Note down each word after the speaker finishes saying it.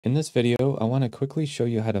In this video, I want to quickly show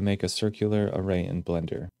you how to make a circular array in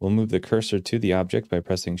Blender. We'll move the cursor to the object by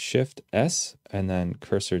pressing Shift S and then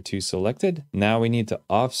cursor to selected. Now we need to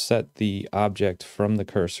offset the object from the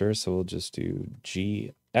cursor, so we'll just do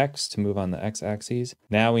GX to move on the X-axis.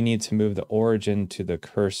 Now we need to move the origin to the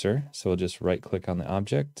cursor, so we'll just right-click on the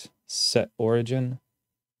object, set origin,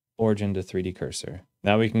 origin to 3D cursor.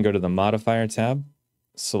 Now we can go to the modifier tab,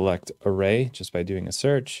 select array just by doing a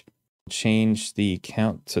search, change the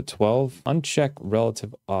count to 12, uncheck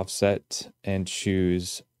relative offset, and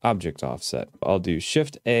choose object offset. I'll do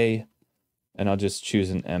Shift A, and I'll just choose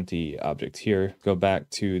an empty object here. Go back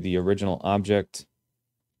to the original object,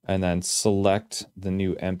 and then select the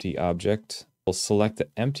new empty object. We'll select the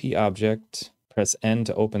empty object, press N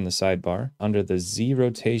to open the sidebar. Under the Z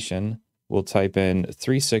rotation, we'll type in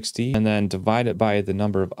 360, and then divide it by the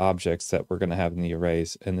number of objects that we're going to have in the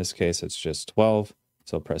arrays. In this case, it's just 12.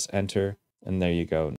 So press enter, and there you go.